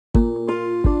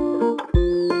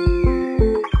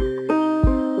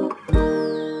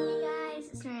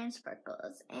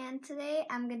and today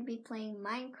I'm gonna be playing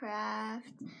Minecraft.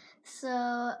 So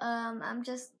I'm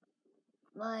just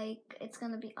like it's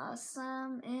gonna be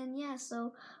awesome, and yeah.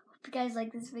 So hope you guys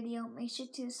like this video. Make sure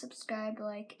to subscribe,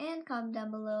 like, and comment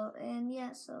down below. And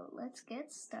yeah, so let's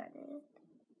get started.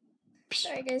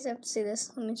 Sorry guys, I have to see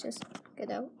this. Let me just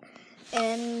get out.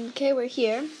 And okay, we're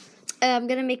here. I'm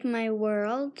gonna make my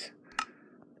world.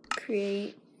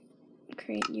 Create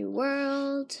new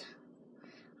world.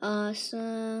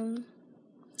 Awesome.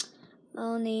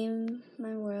 I'll name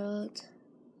my world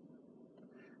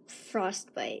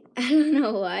Frostbite. I don't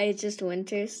know why, it's just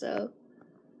winter, so.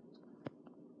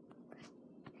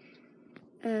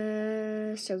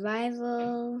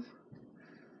 Survival.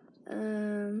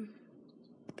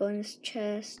 Bonus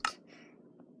chest.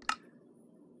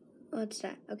 What's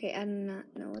that? Okay, I do not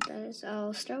know what that is.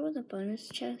 I'll start with a bonus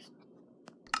chest.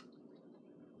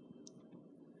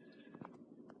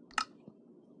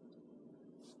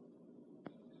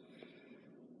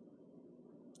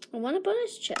 I want a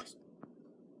bonus chest.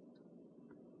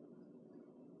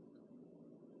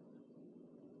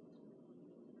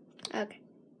 Okay.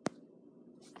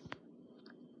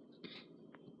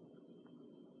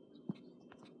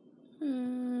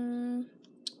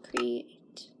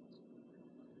 Create.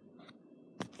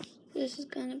 This is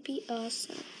gonna be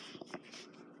awesome.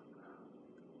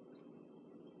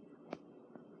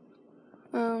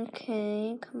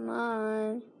 Okay, come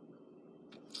on.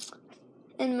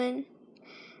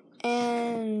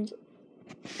 And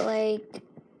like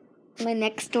my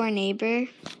next door neighbor,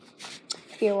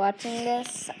 if you're watching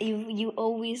this, you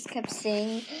always kept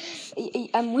saying,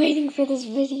 I'm waiting for this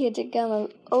video to come, I'm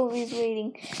always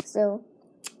waiting. So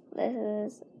this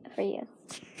is for you.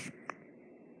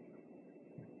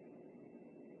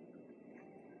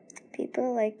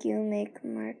 People like you make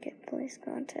marketplace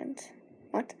content.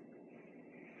 What?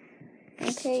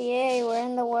 Okay, yay, we're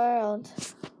in the world.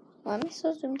 Why am I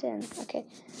so zoomed in? Okay,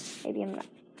 maybe I'm not.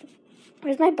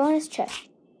 Where's my bonus chest?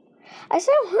 I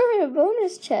said I wanted a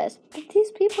bonus chest. Did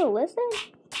these people listen?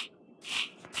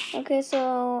 Okay,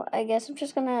 so I guess I'm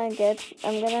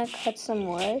gonna cut some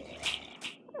wood.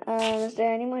 Is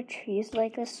there any more trees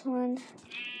like this one?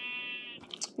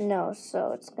 No,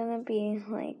 so it's gonna be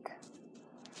like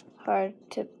hard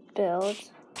to build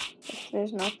if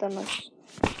there's not that much.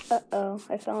 Uh-oh,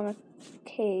 I fell in a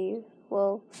cave.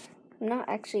 Well, I'm not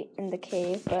actually in the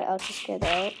cave, but I'll just get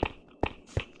out.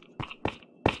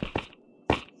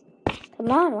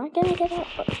 Come on, why can't I get out?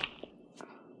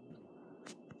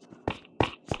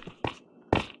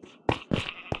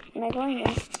 Am I going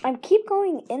in? I keep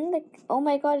going in the... Oh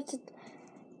my god, it's a...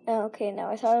 Oh, okay, no,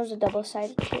 I thought it was a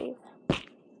double-sided cave.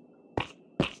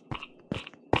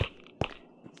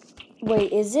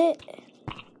 Wait, is it?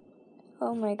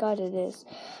 Oh my god, it is.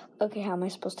 Okay, how am I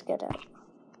supposed to get out?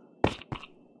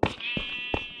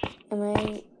 Am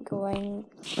I going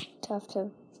to have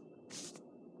to...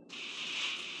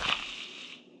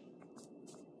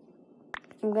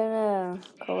 I'm gonna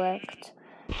collect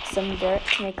some dirt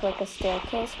to make like a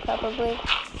staircase, probably.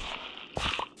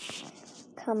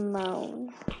 Come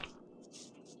on.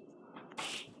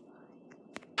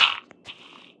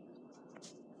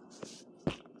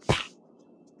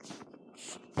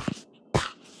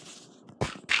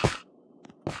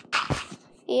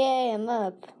 Yay, I'm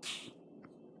up.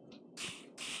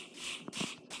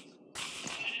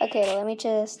 Okay, let me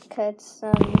just cut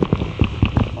some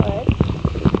wood.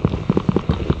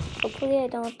 Hopefully I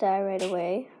don't die right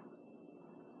away,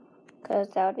 because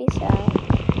that would be sad.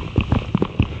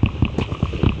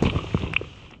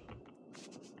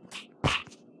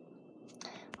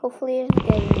 Hopefully it's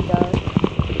getting dark.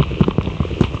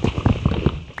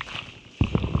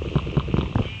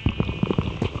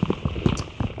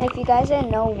 If you guys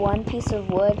didn't know, one piece of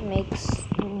wood makes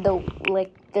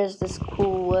there's this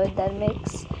cool wood that it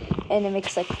makes, and it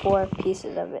makes like 4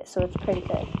 pieces of it, so it's pretty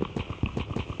good.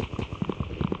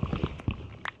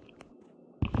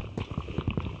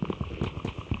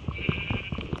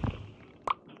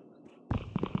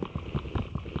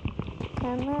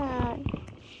 Come on.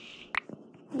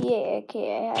 Yeah,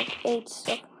 okay, I have 8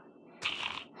 so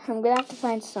I'm gonna have to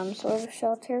find some sort of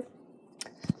shelter.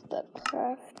 But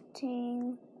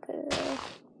crafting,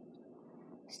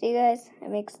 see guys, it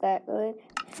makes that good.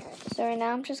 So right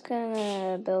now I'm just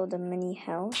gonna build a mini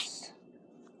house.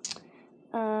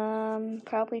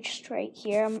 Probably just right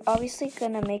here. I'm obviously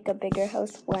gonna make a bigger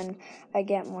house when I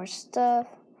get more stuff.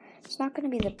 It's not gonna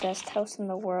be the best house in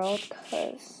the world,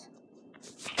 cause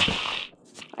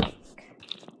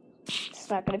it's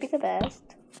not gonna be the best.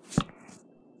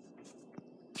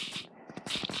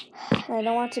 I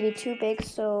don't want it to be too big,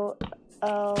 so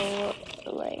I'll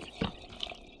like,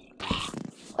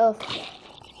 oh,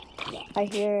 I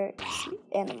hear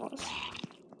animals.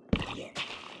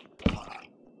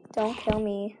 Don't kill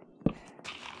me.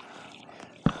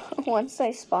 Once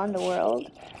I spawned the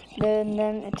world, then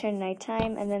it turned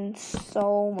nighttime, and then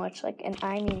so much, like, and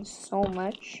I mean so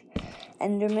much,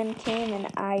 Enderman came, and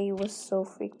I was so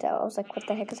freaked out. I was like, what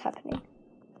the heck is happening?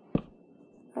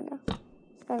 Oh no.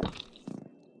 Oh no.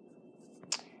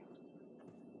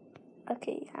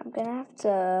 Okay, I'm gonna have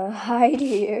to hide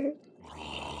here.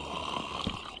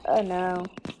 Oh no.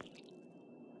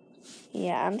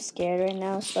 Yeah, I'm scared right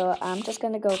now, so I'm just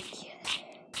gonna go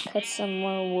cut some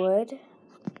more wood.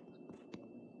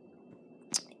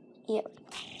 Yep.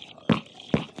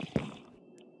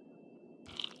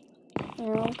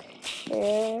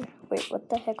 Okay. Wait, what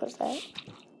the heck was that?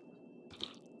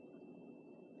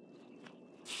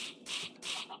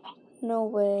 No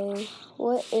way.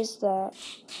 What is that?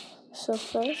 So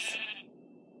first...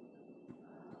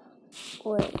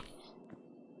 Wait.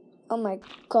 Oh my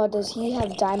god, does he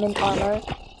have diamond armor?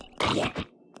 Yeah.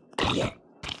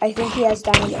 I think he has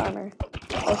diamond armor.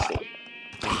 Oh shoot.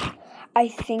 I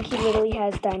think he literally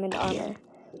has diamond armor.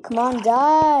 Come on,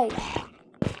 die!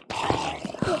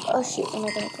 Oh shoot, am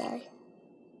I gonna die?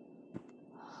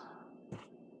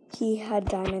 He had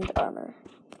diamond armor.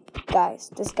 Guys,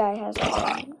 this guy has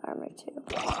diamond armor too.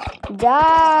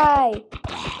 Die!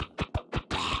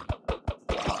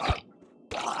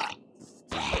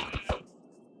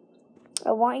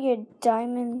 I want your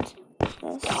diamond.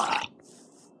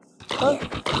 Oh,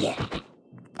 yeah.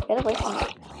 Get away from me.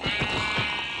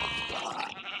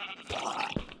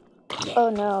 Oh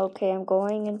no, okay, I'm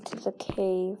going into the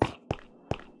cave.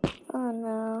 Oh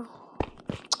no.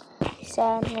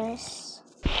 Sadness.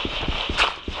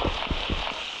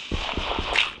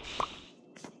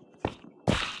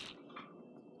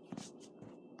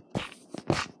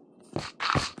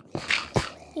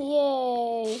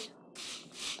 Yay.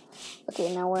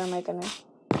 Okay, now where am I gonna...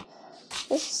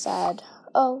 This is sad.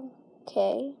 Oh,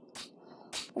 okay.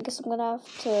 I guess I'm gonna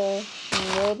have to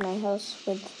build my house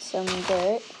with some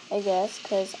dirt, I guess,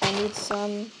 because I need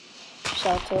some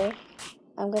shelter.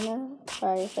 I'm gonna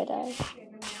cry if I die.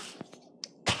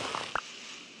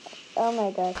 Oh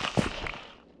my god.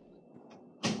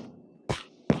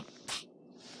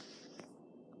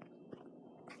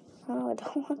 Oh, I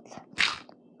don't want that.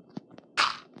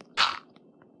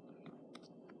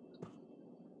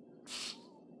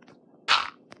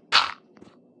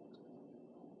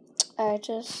 I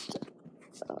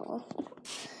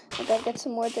gotta get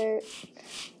some more dirt.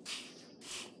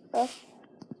 Oh.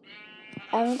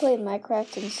 I haven't played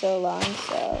Minecraft in so long,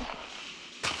 so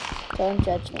don't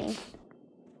judge me.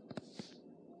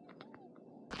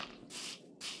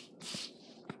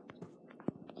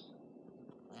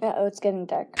 Uh-oh, it's getting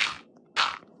dark.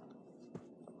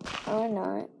 Or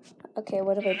not. Okay,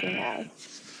 what do I do now?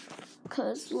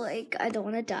 Because, like, I don't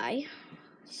want to die.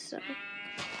 So,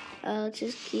 I'll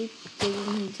just keep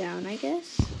digging down, I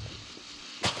guess.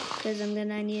 Because I'm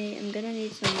gonna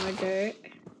need some more dirt.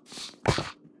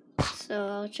 So,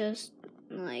 I'll just,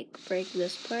 like, break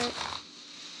this part.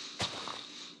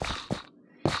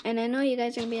 And I know you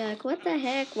guys are gonna be like, what the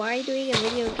heck? Why are you doing a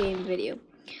video game video?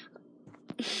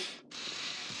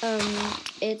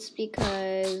 It's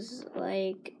because,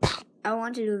 like, I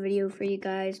want to do a video for you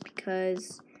guys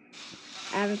because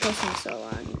I haven't posted in so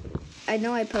long. I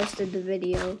know I posted the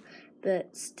video,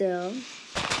 but still.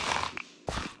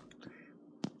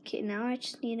 Okay, now I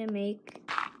just need to make...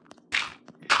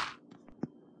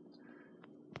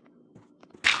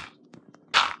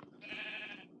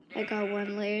 I got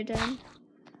one layer done.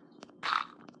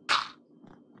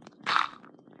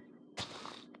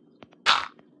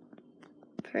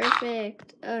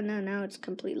 Perfect. Oh no, now it's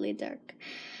completely dark.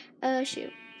 Oh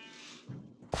shoot.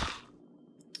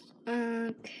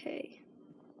 Okay.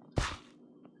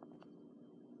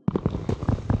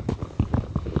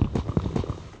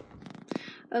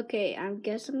 Okay, I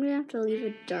guess I'm gonna have to leave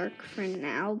it dark for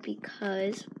now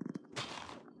because,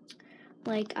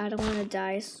 like, I don't want to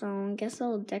die, so I guess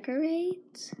I'll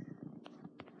decorate.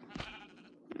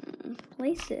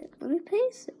 Place it. Let me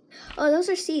place it. Oh, those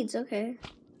are seeds. Okay.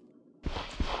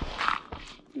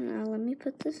 Now let me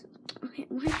put this. Okay,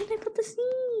 why did I put the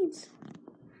seeds?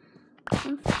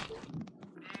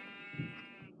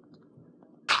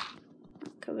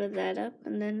 Cover that up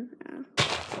and then.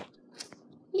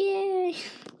 Yay!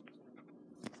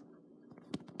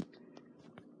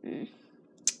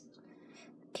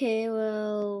 Okay,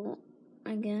 well,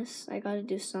 I guess I gotta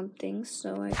do something,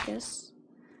 so I guess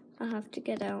I'll have to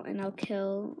get out and I'll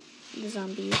kill the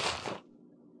zombies.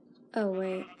 Oh,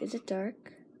 wait, is it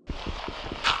dark?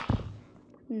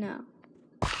 No.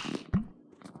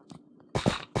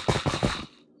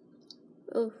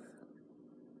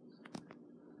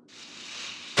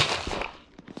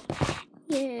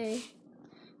 Yay.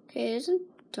 Okay, it isn't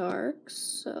dark,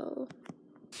 so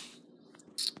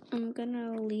I'm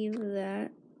gonna leave that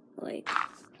like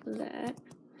that.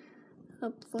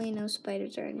 Hopefully no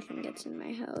spiders or anything gets in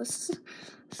my house.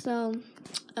 So,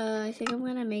 I think I'm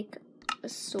gonna make a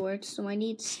sword, so I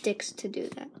need sticks to do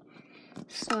that.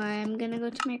 So I'm gonna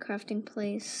go to my crafting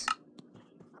place.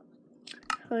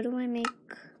 How do I make...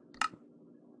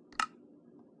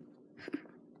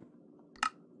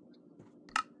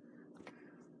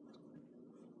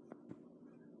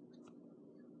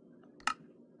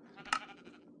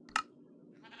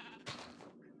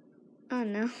 Oh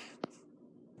no.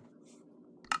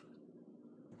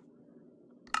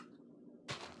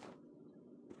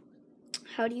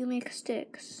 How do you make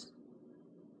sticks?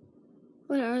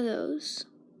 What are those?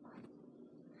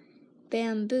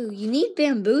 Bamboo. You need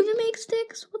bamboo to make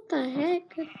sticks? What the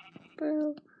heck,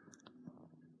 bro?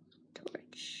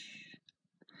 Torch.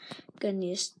 Gonna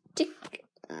need a stick.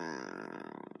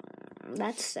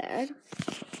 That's sad.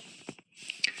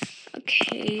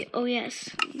 Okay. Oh yes,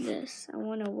 this. I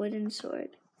want a wooden sword.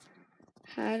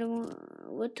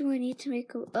 What do I need to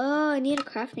make a... Oh, I need a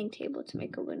crafting table to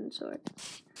make a wooden sword.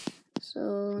 So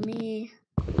let me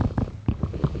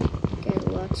get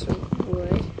lots of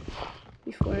wood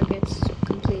before it gets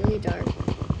completely dark.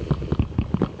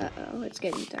 Uh-oh, it's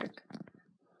getting dark.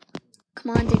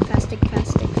 Come on, dig fast, dig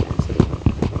fast, dig fast.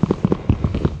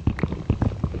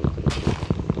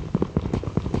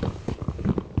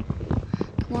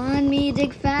 Come on, me,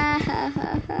 dig fast.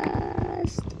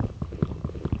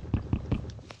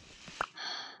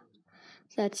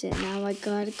 That's it. Now I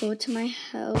gotta go to my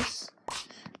house.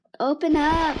 Open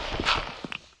up.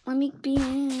 Let me be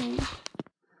in.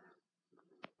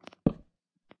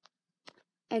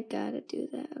 I gotta do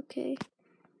that, okay?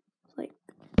 Like,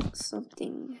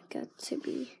 something got to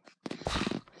be.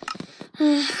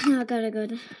 Now I gotta go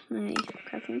to my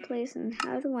crafting place. And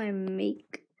how do I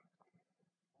make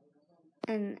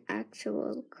an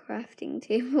actual crafting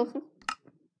table?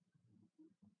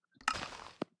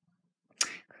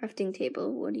 Crafting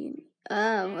table, what do you need?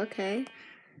 Oh, okay.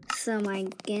 So I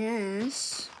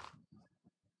guess...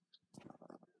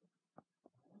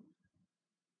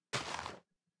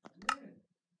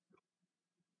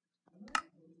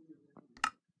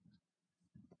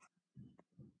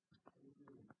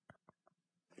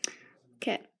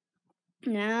 Okay.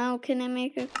 Now can I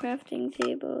make a crafting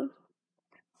table?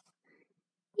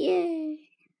 Yay!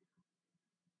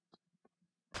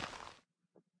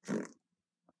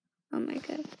 Oh my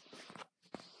god.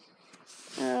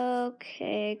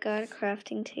 Okay, got a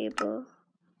crafting table.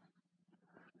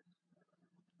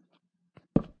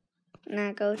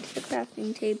 Now go to the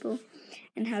crafting table.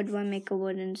 And how do I make a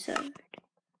wooden sword?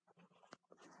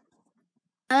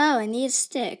 Oh, I need a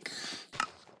stick.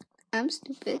 I'm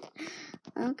stupid.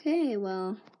 Okay,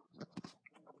 well.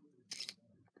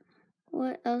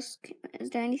 What else? Is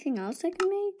there anything else I can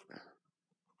make?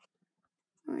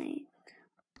 Like.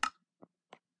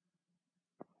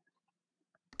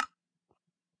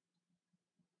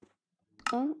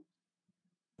 Oh.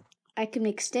 I can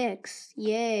make sticks.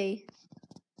 Yay.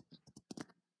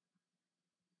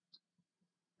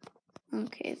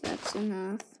 Okay, that's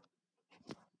enough.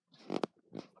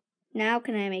 Now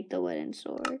can I make the wooden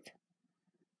sword?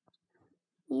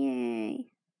 Yay.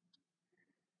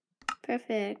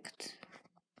 Perfect.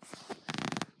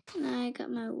 Now I got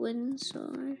my wooden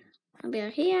sword. I'll be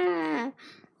like, yeah.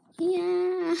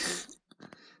 Yeah.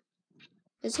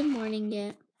 Is it morning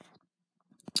yet?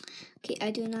 Okay,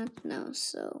 I do not know,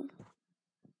 so.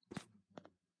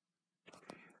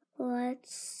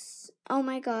 Let's. Oh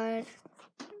my god.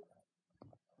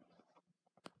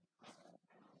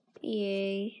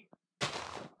 Yay.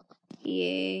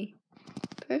 Yay.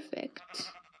 Perfect.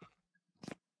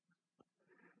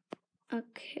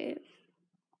 Okay.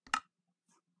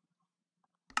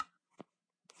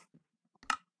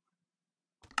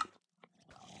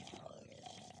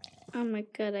 Oh my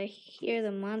god, I hear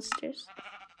the monsters.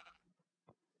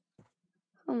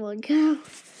 Oh my god.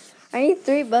 I need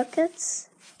 3 buckets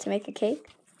to make a cake.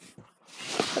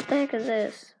 What the heck is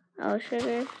this? Oh,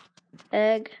 sugar,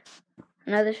 egg,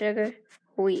 another sugar,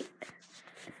 wheat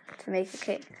to make a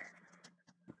cake.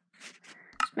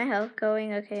 Is my health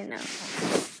going? Okay, no.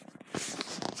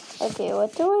 Okay,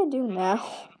 what do I do now?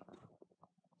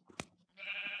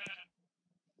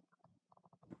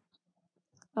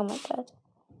 Oh my god.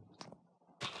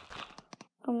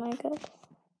 Oh my god.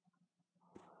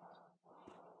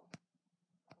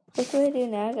 What do I do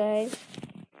now, guys?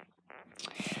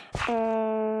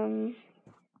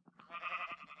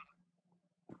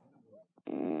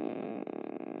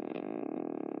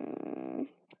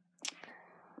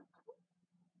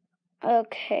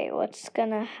 Okay, what's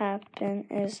gonna happen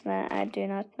is that I do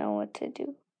not know what to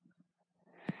do.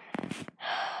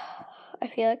 I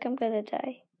feel like I'm gonna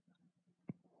die.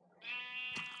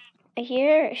 I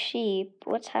hear sheep.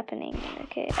 What's happening?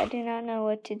 Okay, I do not know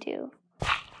what to do.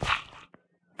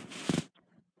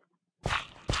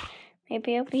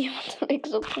 Maybe I'll be able to make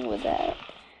something with that.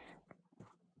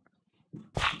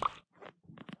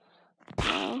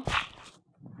 No.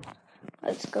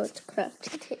 Let's go to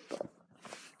crafting table.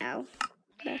 Ow.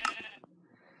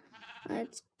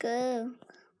 Let's go.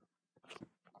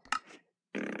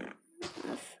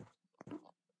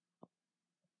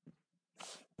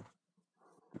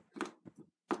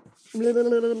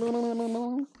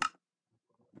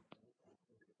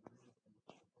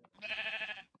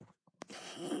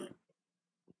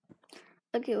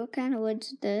 Okay, what kind of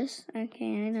wood's this?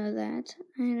 Okay, I know that.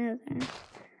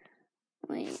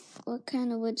 Wait, what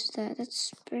kind of wood's that? That's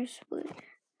spruce wood.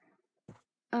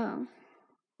 Oh.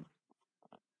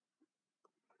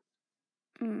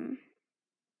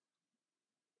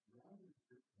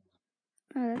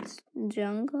 Oh, that's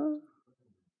jungle.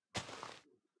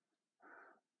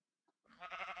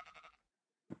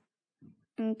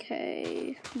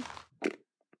 Okay.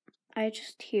 I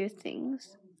just hear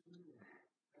things.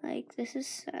 Like, this is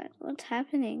sad. What's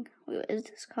happening? Wait, is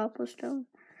this cobblestone?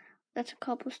 That's a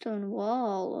cobblestone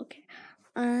wall. Okay.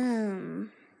 I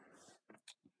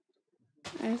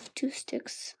have 2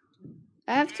 sticks.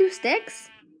 I have 2 sticks?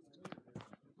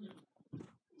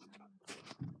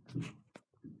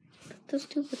 Those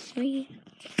 2 with 3.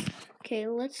 Okay,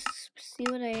 let's see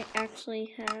what I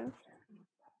actually have.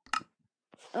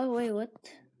 Oh, wait, what?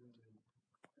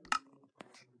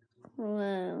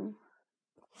 Whoa.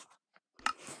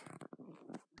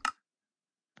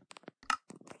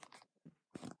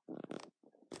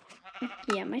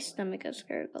 Yeah, my stomach is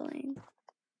gurgling.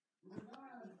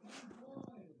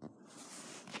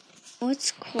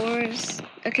 What's coarse?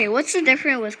 Okay, what's the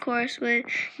difference with coarse wood,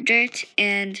 dirt,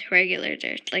 and regular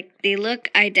dirt? Like, they look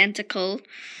identical.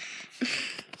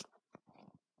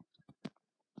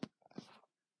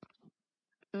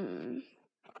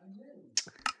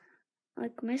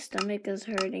 Like, my stomach is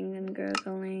hurting and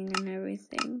gurgling and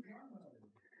everything.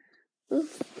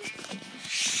 Oof.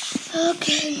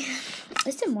 Okay.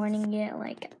 Is it morning yet?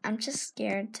 Like, I'm just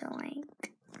scared to,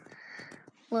 like...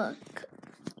 Look.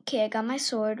 Okay, I got my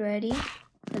sword ready.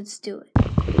 Let's do it.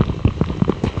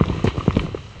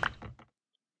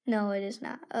 No, it is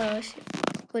not. Oh, shit.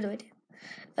 What do I do?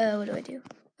 What do I do?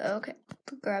 Okay.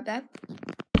 Grab that.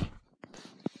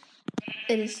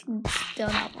 It is still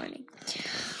not morning.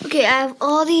 Okay, I have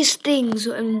all these things,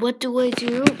 and what do I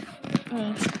do?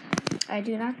 I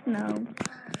do not know.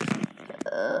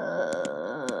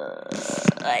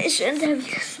 I shouldn't have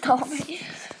used all my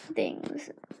things.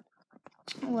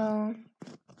 Well,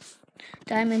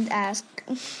 Diamond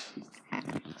asks.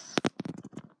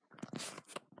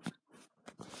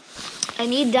 I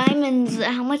need diamonds.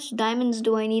 How much diamonds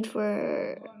do I need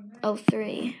for... Oh,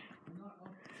 3.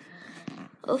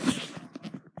 Oof.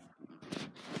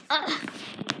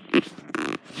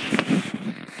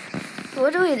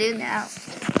 What do we do now?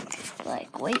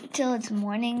 Like, wait till it's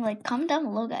morning? Like, comment down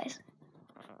below, guys.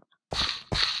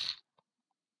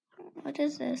 What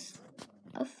is this?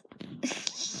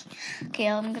 Okay,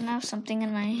 I'm gonna have something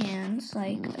in my hands,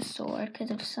 like a sword, because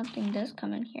if something does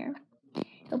come in here,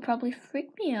 it'll probably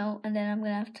freak me out, and then I'm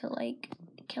gonna have to, like,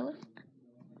 kill it.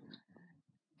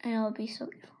 And it'll be so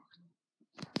good.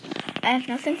 I have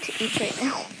nothing to eat right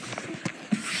now.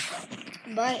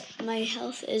 But my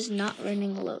health is not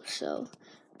running low, so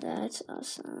that's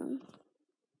awesome.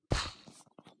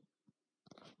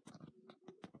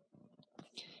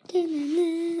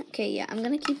 Okay, yeah, I'm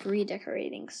gonna keep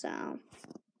redecorating, so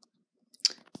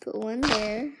put one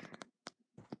there.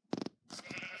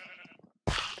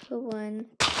 Put one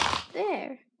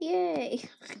there. Yay!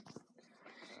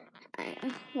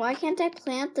 Why can't I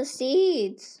plant the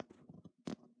seeds?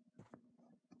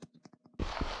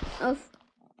 Oh.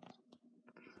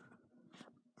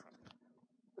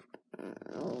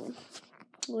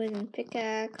 Wooden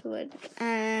pickaxe, wooden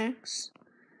axe.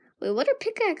 Wait, what are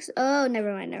pickaxes? Oh,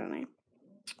 never mind.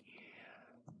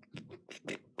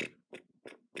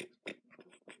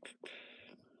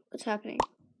 What's happening?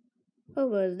 What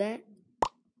was that?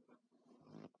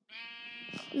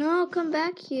 No, come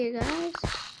back here, guys.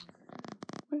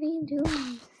 What are you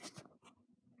doing?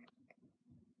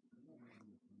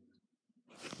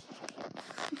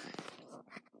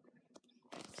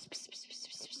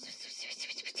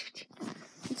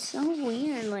 It's so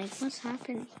weird, like, what's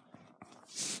happening?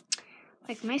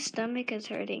 Like, my stomach is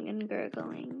hurting and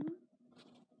gurgling.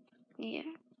 Yeah.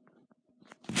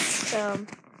 So,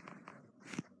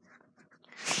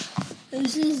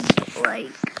 This is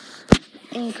like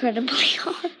incredibly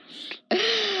hard.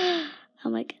 Oh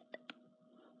my god.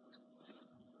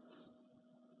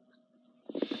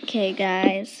 Okay,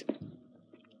 guys.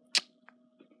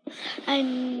 I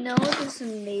know this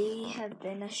may have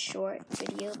been a short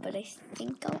video, but I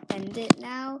think I'll end it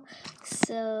now.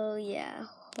 So yeah,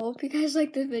 hope you guys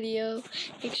like the video.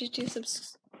 Make sure to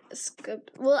subscribe.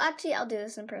 Well, actually, I'll do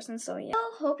this in person. So yeah,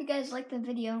 hope you guys like the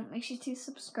video. Make sure to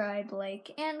subscribe,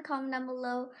 like, and comment down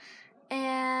below.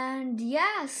 And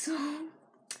yeah, so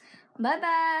bye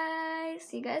bye.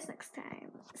 See you guys next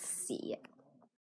time. See ya.